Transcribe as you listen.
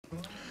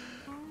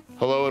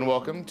Hello and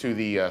welcome to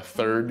the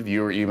third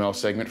viewer email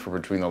segment for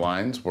Between the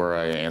Lines, where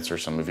I answer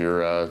some of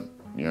your,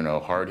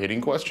 hard-hitting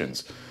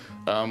questions.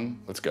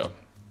 Let's go.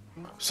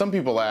 Some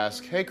people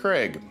ask, hey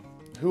Craig,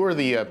 who are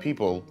the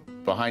people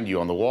behind you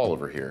on the wall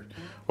over here?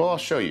 Well, I'll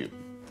show you.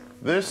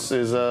 This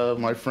is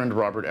my friend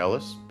Robert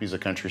Ellis. He's a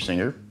country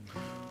singer.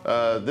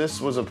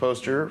 This was a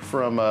poster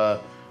from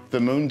the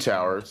Moon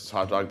Tower. It's a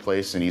hot dog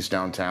place in East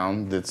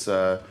Downtown that's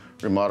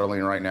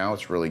remodeling right now.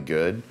 It's really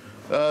good.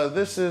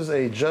 This is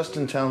a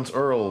Justin Townes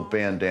Earl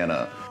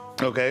bandana.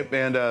 Okay,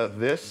 and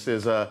this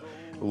is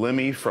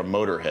Lemmy from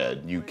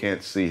Motorhead. You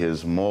can't see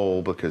his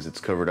mole because it's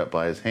covered up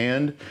by his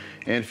hand.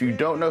 And if you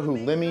don't know who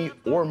Lemmy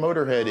or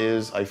Motorhead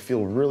is, I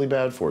feel really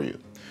bad for you.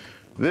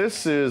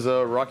 This is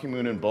Rocky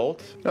Moon and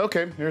Bolt.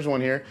 Okay, here's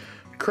one here.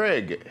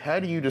 Craig, how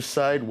do you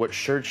decide what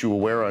shirts you will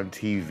wear on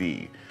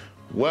TV?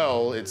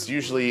 Well, it's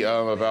usually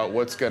about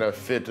what's gonna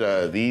fit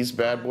these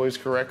bad boys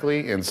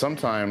correctly, and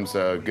sometimes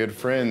good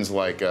friends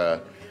like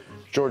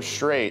George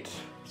Strait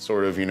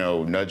sort of,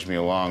 nudge me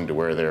along to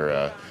wear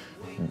their,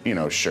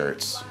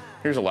 shirts.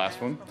 Here's the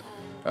last one.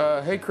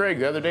 Hey Craig,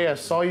 the other day I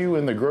saw you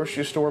in the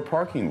grocery store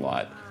parking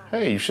lot.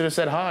 Hey, you should have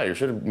said hi, or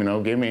should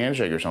have, gave me a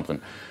handshake or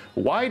something.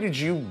 Why did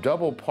you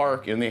double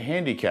park in the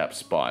handicap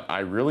spot? I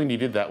really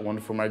needed that one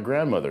for my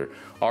grandmother.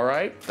 All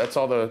right, that's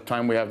all the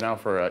time we have now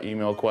for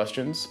email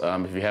questions.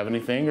 If you have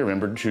anything,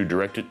 remember to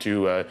direct it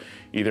to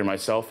either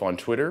myself on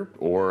Twitter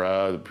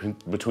or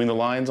Between the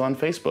Lines on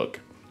Facebook.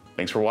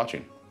 Thanks for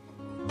watching.